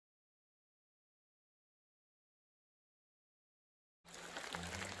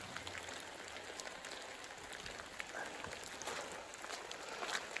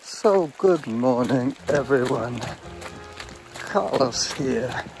So good morning everyone, Carlos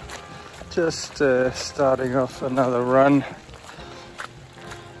here, just starting off another run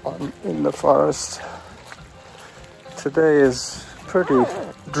in the forest. Today is pretty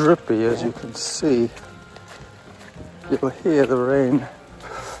drippy, as you can see. You'll hear the rain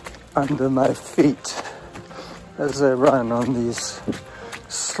under my feet as I run on these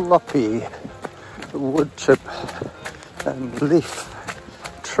sloppy wood chip and leaf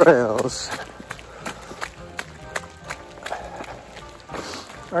trails.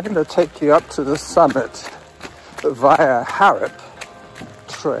 I'm going to take you up to the summit via Harrop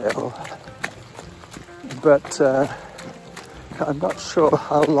trail, but I'm not sure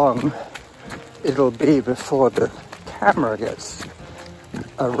how long it'll be before the camera gets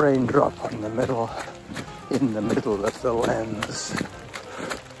a raindrop in the middle of the lens.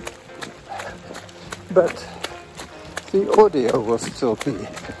 But the audio will still be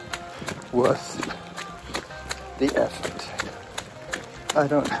worth the effort. I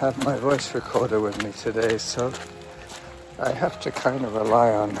don't have my voice recorder with me today, so I have to kind of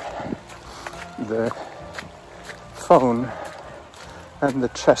rely on the phone and the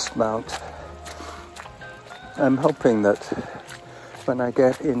chest mount. I'm hoping that when I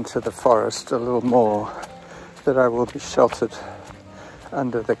get into the forest a little more, that I will be sheltered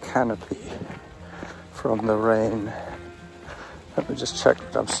under the canopy from the rain. Let me just check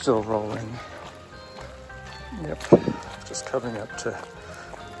that I'm still rolling. Yep, just coming up to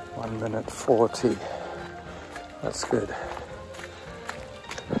 1 minute 40. That's good.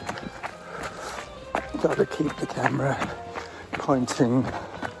 Got to keep the camera pointing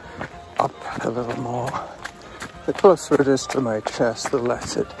up a little more. The closer it is to my chest, the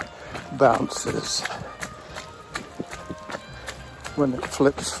less it bounces. When it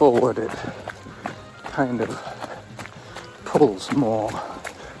flips forward, it kind of pulls more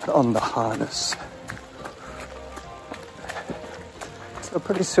on the harness. So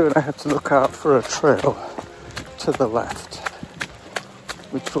pretty soon I have to look out for a trail to the left,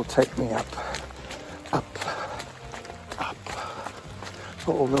 which will take me up,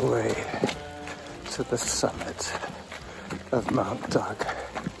 all the way to the summit of Mount Doug.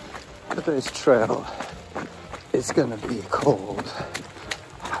 Today's trail is going to be called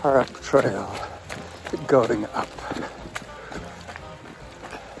Harrop Trail, going up.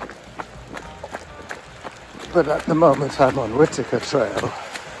 But at the moment I'm on Whitaker Trail,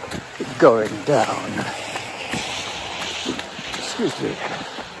 going down. Excuse me.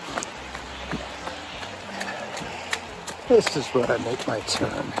 This is where I make my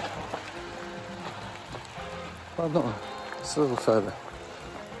turn. Oh no, it's a little further.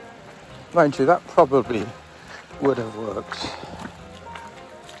 Mind you, that probably would have worked.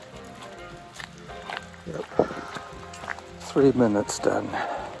 Yep. 3 minutes done.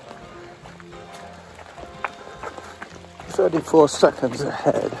 34 seconds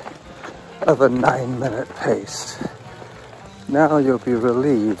ahead of a 9-minute pace. Now you'll be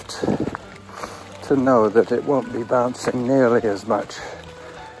relieved to know that it won't be bouncing nearly as much,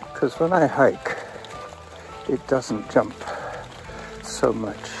 because when I hike, it doesn't jump so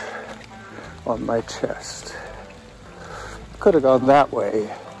much on my chest. Could have gone that way,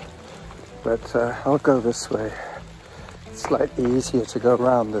 but I'll go this way. It's slightly easier to go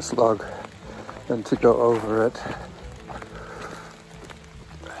around this log than to go over it.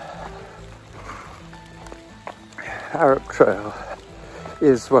 Harrop Trail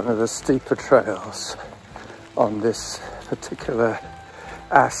is one of the steeper trails on this particular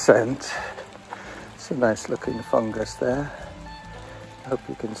ascent. It's a nice looking fungus there. I hope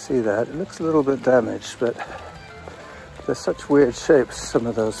you can see that. It looks a little bit damaged, but they're such weird shapes, some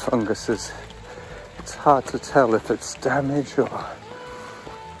of those funguses. It's hard to tell if it's damage or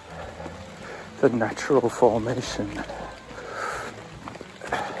the natural formation.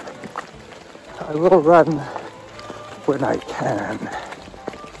 I will run when I can.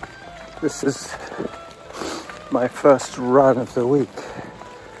 This is my first run of the week.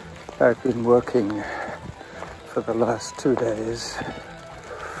 I've been working for the last 2 days.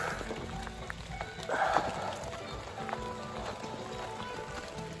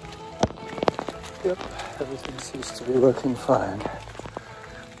 Yep, everything seems to be working fine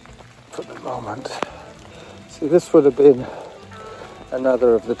for the moment. See, this would have been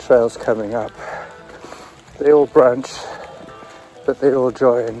another of the trails coming up. They all branch, but they all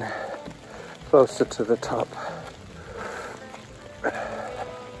join closer to the top.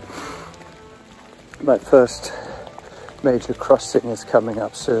 My first major crossing is coming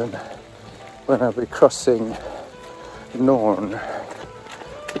up soon, when I'll be crossing Norn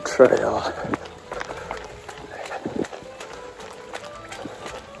Trail.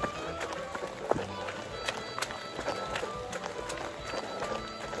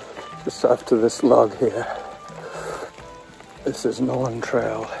 just after this log here. This is Norn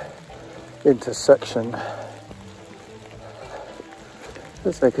Trail intersection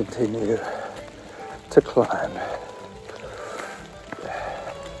as I continue to climb.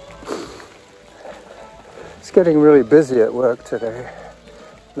 It's getting really busy at work today.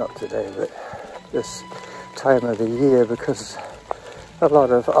 Not today, but this time of the year, because a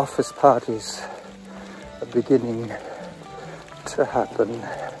lot of office parties are beginning to happen.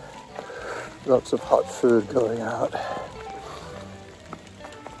 Lots of hot food going out.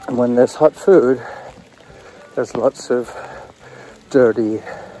 And when there's hot food, there's lots of dirty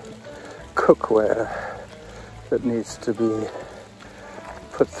cookware that needs to be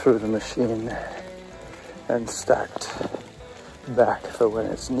put through the machine and stacked back for when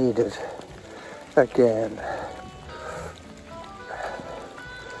it's needed again.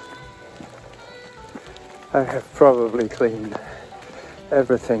 I have probably cleaned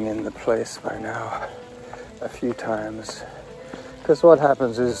everything in the place by now a few times, because what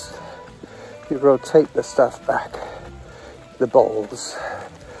happens is you rotate the stuff back, the bowls,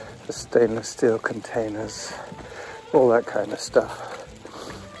 the stainless steel containers, all that kind of stuff,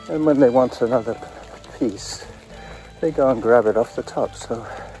 and when they want another piece they go and grab it off the top. So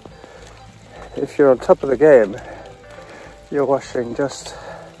if you're on top of the game, you're washing just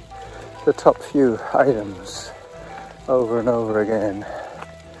the top few items over and over again.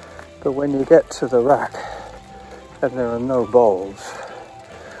 But when you get to the rack and there are no bowls,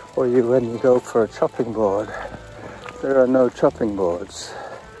 or when you go for a chopping board, there are no chopping boards.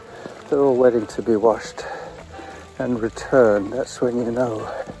 They're all waiting to be washed and returned. That's when you know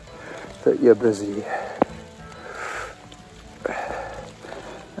that you're busy.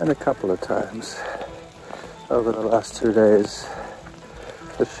 And a couple of times over the last 2 days,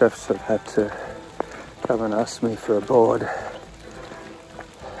 the chefs have had to come and ask me for a board.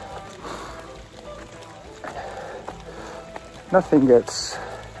 Nothing gets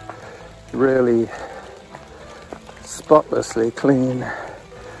really spotlessly clean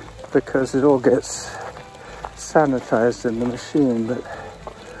because it all gets sanitized in the machine, but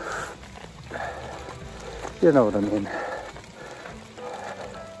you know what I mean.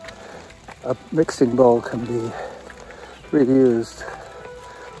 A mixing bowl can be reused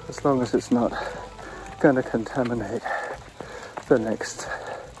as long as it's not going to contaminate the next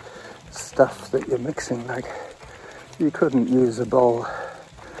stuff that you're mixing. Like, you couldn't use a bowl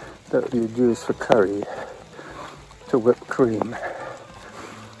that you'd use for curry to whip cream,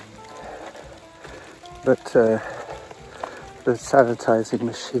 but the sanitizing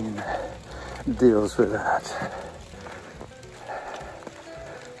machine deals with that.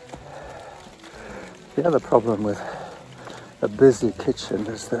 The other problem with a busy kitchen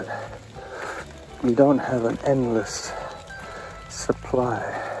is that you don't have an endless supply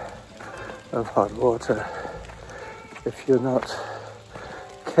of hot water. If you're not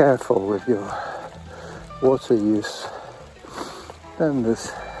careful with your water use, then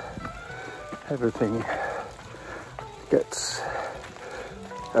everything gets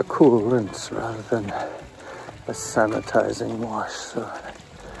a cool rinse rather than a sanitizing wash. So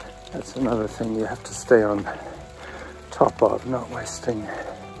that's another thing you have to stay on top of, not wasting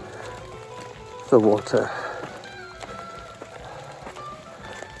the water.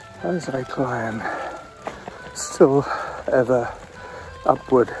 As I climb, still ever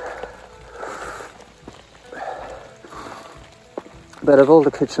upward. But of all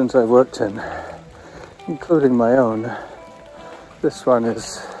the kitchens I've worked in, including my own, this one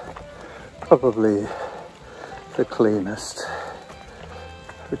is probably the cleanest,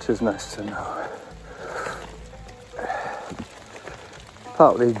 which is nice to know.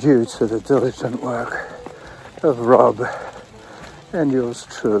 Partly due to the diligent work of Rob and yours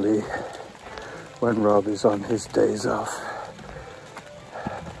truly when Rob is on his days off.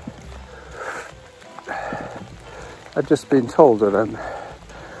 I've just been told that I'm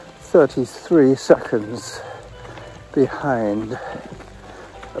 33 seconds behind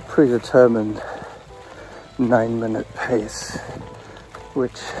a predetermined 9-minute pace,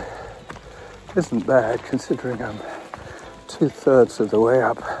 which isn't bad considering I'm 2/3 of the way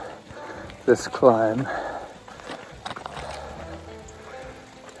up this climb.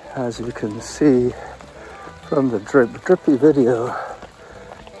 As you can see from the drippy video,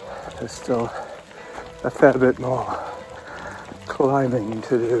 there's still a fair bit more climbing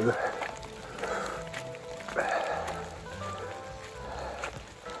to do.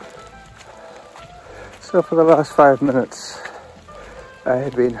 So for the last 5 minutes, I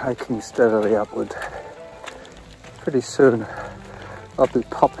have been hiking steadily upward. Pretty soon, I'll be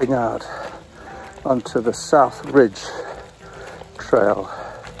popping out onto the South Ridge Trail,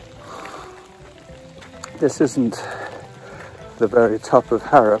 This isn't the very top of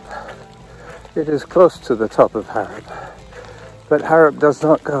Harrop. It is close to the top of Harrop, but Harrop does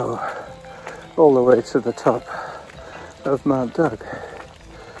not go all the way to the top of Mount Doug.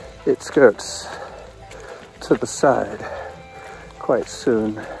 It skirts to the side quite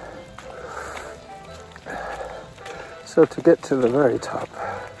soon. So to get to the very top,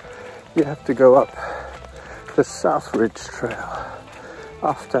 you have to go up the South Ridge Trail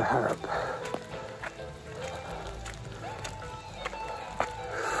after Harrop.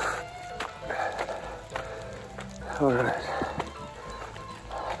 All right.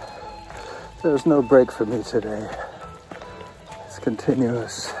 There's no break for me today. It's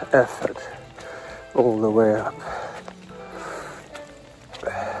continuous effort all the way up.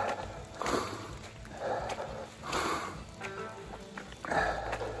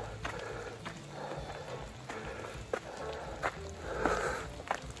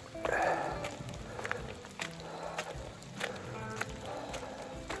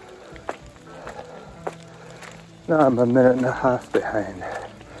 Now I'm a minute and a half behind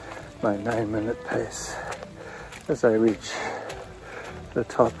my 9-minute pace as I reach the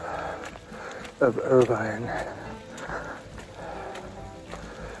top of Irvine.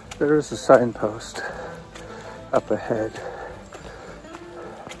 There is a signpost up ahead,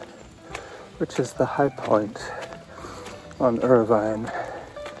 which is the high point on Irvine.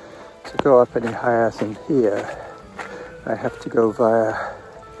 To go up any higher than here, I have to go via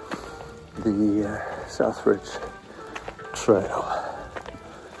the South Ridge Trail.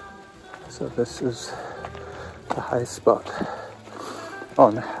 So this is the high spot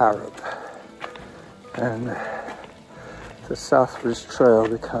on Harrop, and the South Ridge Trail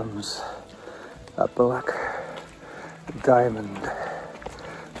becomes a black diamond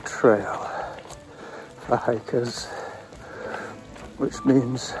trail for hikers, which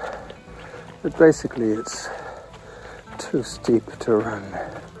means that basically it's too steep to run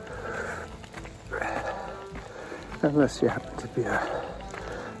unless you happen to be a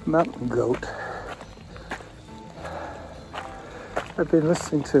mountain goat. I've been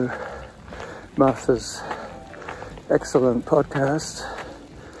listening to Martha's excellent podcast.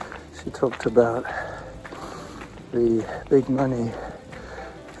 She talked about the big money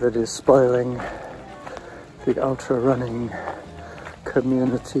that is spoiling the ultra running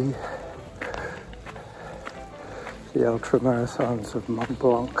community, the ultra marathons of Mont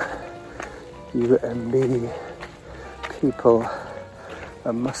Blanc, UMB. People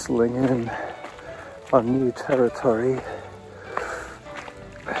are muscling in on new territory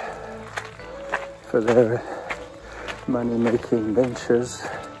for their money-making ventures,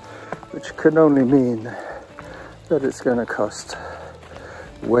 which can only mean that it's going to cost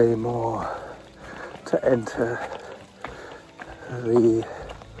way more to enter the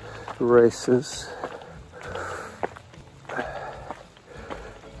races.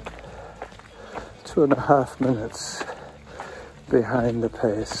 Two and a half minutes behind the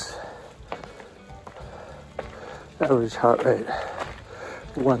pace. Average heart rate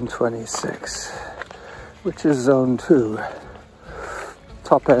 126, which is zone 2,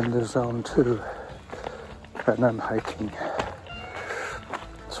 top end of zone 2, and I'm hiking.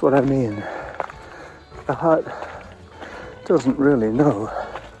 That's what I mean. The heart doesn't really know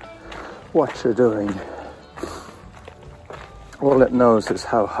what you're doing. All it knows is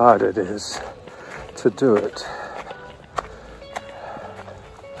how hard it is to do it.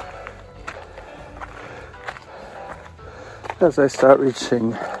 As I start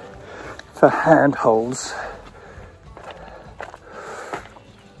reaching for handholds,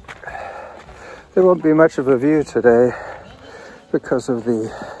 there won't be much of a view today because of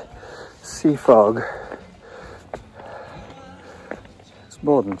the sea fog. It's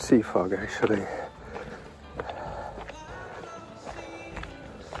more than sea fog, actually.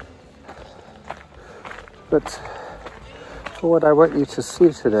 But what I want you to see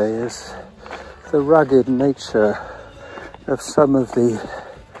today is the rugged nature of some of the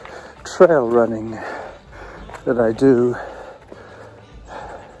trail running that I do,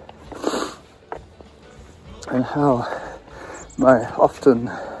 and how my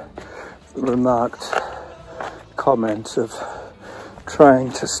often remarked comment of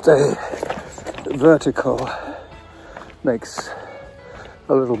trying to stay vertical makes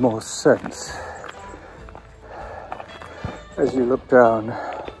a little more sense as you look down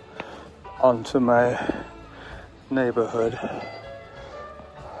onto my neighborhood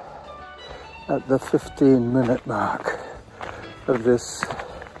at the 15-minute mark of this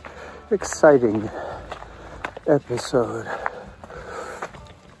exciting episode.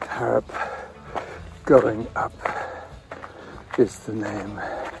 Harrop Going Up is the name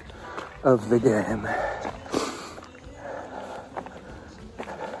of the game.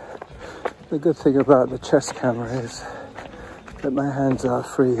 The good thing about the chest camera is that my hands are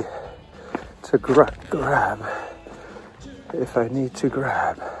free to grab if I need to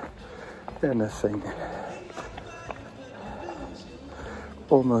grab anything.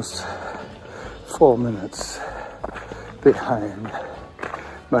 Almost 4 minutes behind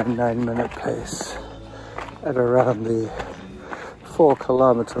my 9-minute pace at around the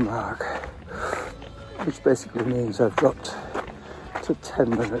 4-kilometer mark, which basically means I've dropped to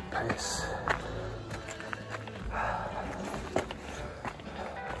 10-minute pace.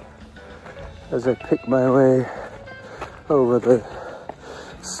 As I pick my way over the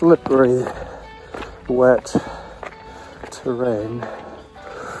slippery, wet terrain,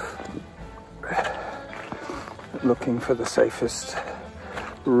 looking for the safest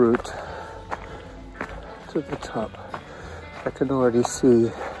route to the top. I can already see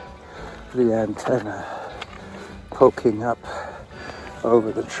the antenna poking up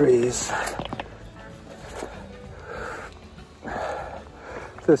over the trees.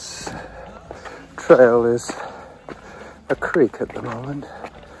 This trail is a creek at the moment,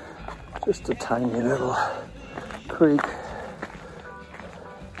 just a tiny little creek.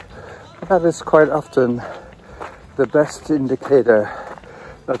 That is quite often the best indicator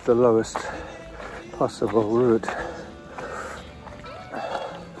of the lowest possible route.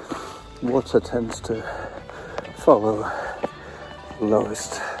 Water tends to follow the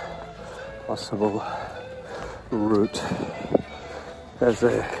lowest possible route as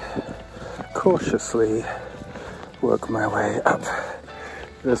I cautiously work my way up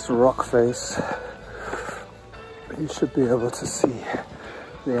this rock face. You should be able to see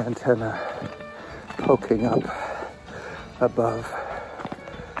the antenna poking up above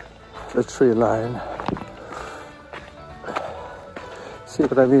the tree line. See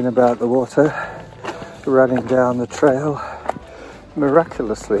what I mean about the water running down the trail?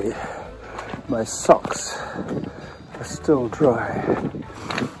 Miraculously, my socks are still dry.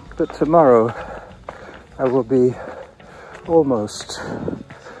 But tomorrow I will be almost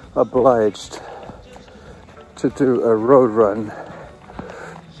obliged to do a road run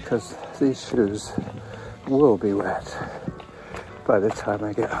because these shoes will be wet by the time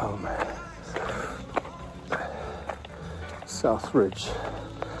I get home. South Ridge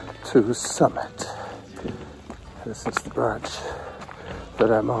to Summit. This is the branch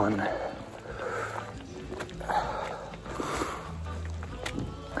that I'm on.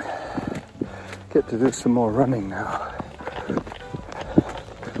 Get to do some more running now.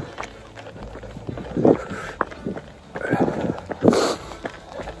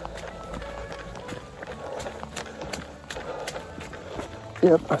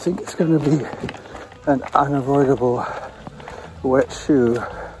 Yep, I think it's going to be an unavoidable wet shoe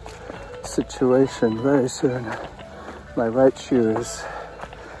situation very soon. My right shoe is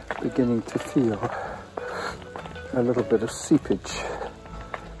beginning to feel a little bit of seepage.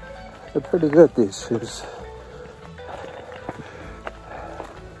 They're pretty good, these shoes.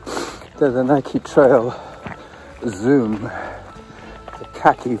 They're the Nike Trail Zoom, the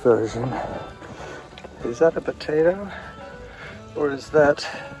khaki version. Is that a potato? Or is that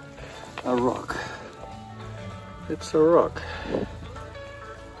a rock? It's a rock.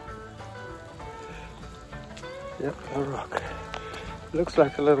 Yep, a rock. Looks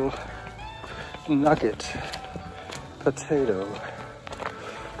like a little nugget potato.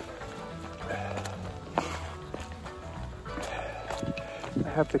 I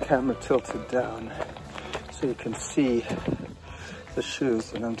have the camera tilted down so you can see the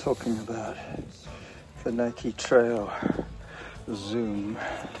shoes that I'm talking about. The Nike Trail Zoom.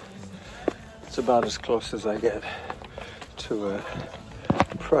 It's about as close as I get to a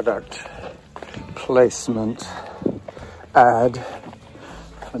product placement ad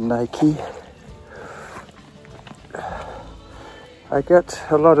for Nike. I get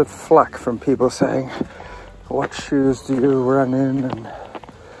a lot of flack from people saying, what shoes do you run in, and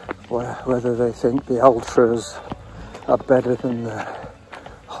whether they think the Ultras are better than the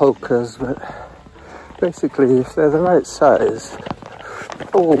Hokas, but basically if they're the right size,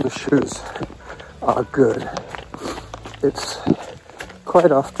 all the shoes are good. It's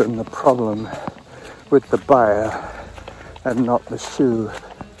quite often the problem with the buyer and not the shoe.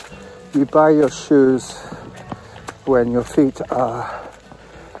 You buy your shoes when your feet are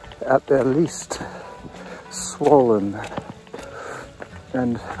at their least swollen.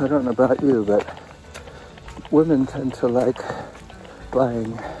 And I don't know about you, but women tend to like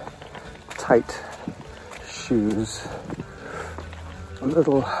buying tight shoes.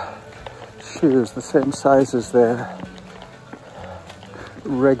 Little shoes the same size as their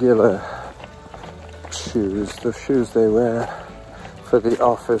regular shoes, the shoes they wear for the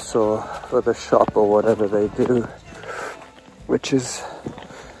office or for the shop or whatever they do, which is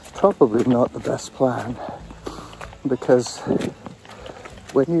probably not the best plan, because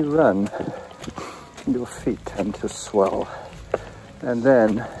when you run, your feet tend to swell, and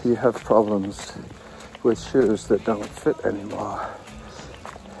then you have problems with shoes that don't fit anymore.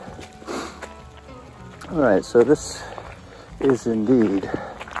 Alright, so this is indeed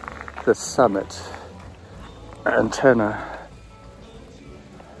the summit antenna.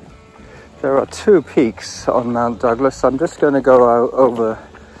 There are two peaks on Mount Douglas. I'm just going to go over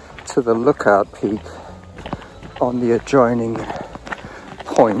to the lookout peak on the adjoining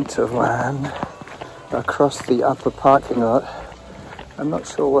point of land across the upper parking lot. I'm not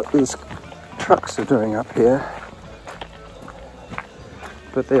sure what these trucks are doing up here,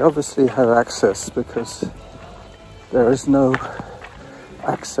 but they obviously have access, because there is no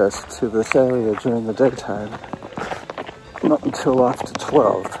access to this area during the daytime, not until after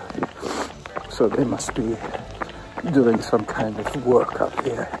 12. So they must be doing some kind of work up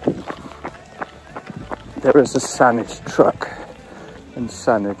here. There is a Saanich truck, and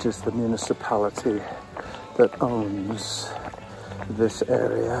Saanich is the municipality that owns this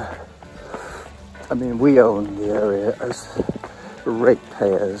area. I mean, we own the area as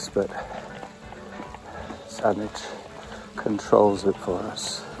ratepayers, but Saanich controls it for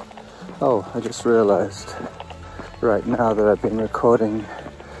us. Oh, I just realized right now that I've been recording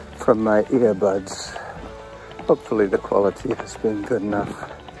from my earbuds. Hopefully the quality has been good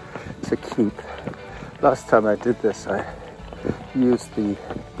enough to keep. Last time I did this, I used the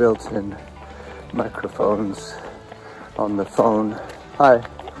built-in microphones on the phone. Hi.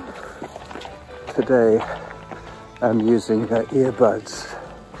 Today I'm using the earbuds.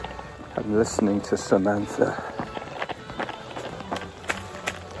 I'm listening to Samantha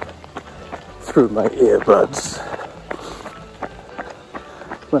through my earbuds.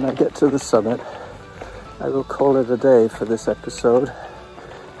 When I get to the summit, I will call it a day for this episode.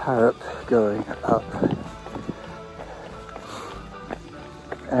 Harrop going up.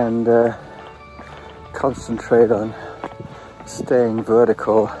 And concentrate on staying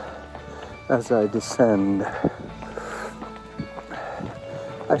vertical as I descend.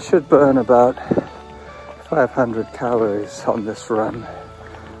 I should burn about 500 calories on this run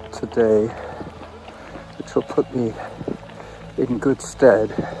today, which will put me in good stead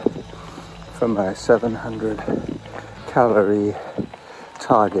for my 700 calorie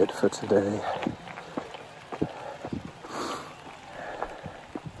target for today.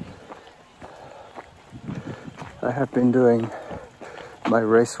 I have been doing my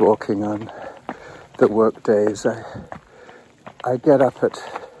race walking on the work days. I get up at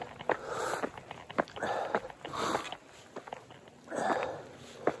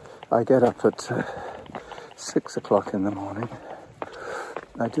 6 o'clock in the morning.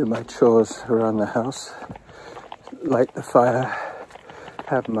 I do my chores around the house, light the fire,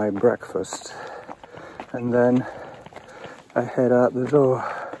 have my breakfast, and then I head out the door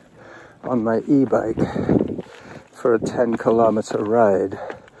on my e-bike for a 10-kilometer ride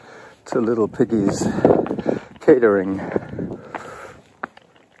to Little Piggy's Catering,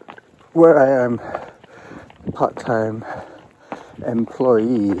 where I am part-time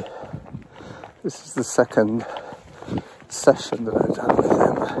employee. This is the second session that I've done with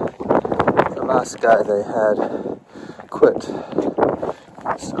them. The last guy they had quit,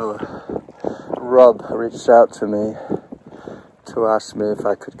 so Rob reached out to me to ask me if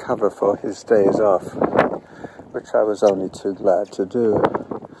I could cover for his days off, which I was only too glad to do.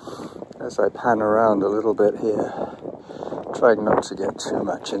 As I pan around a little bit here, trying not to get too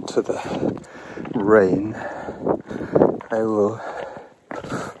much into the rain, I will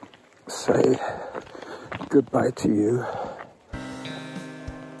say goodbye to you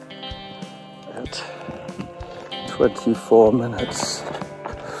at 24 minutes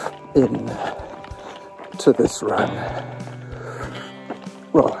in to this run.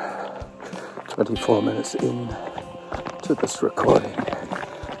 Well, 24 minutes in to this recording.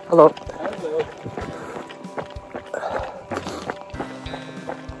 Hello.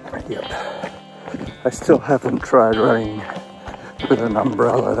 Yep. I still haven't tried running with an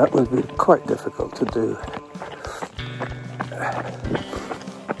umbrella. That would be quite difficult to do.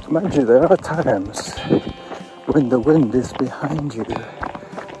 Mind you, there are times when the wind is behind you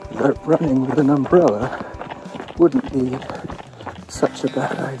that running with an umbrella wouldn't be such a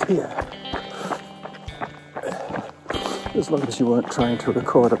bad idea. As long as you weren't trying to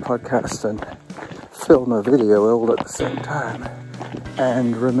record a podcast and film a video all at the same time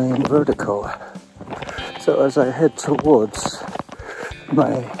and remain vertical. So as I head towards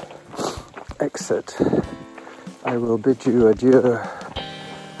my exit, I will bid you adieu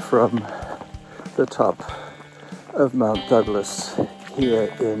from the top of Mount Douglas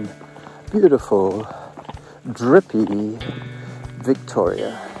here in beautiful, drippy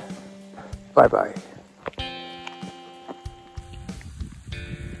Victoria. Bye-bye.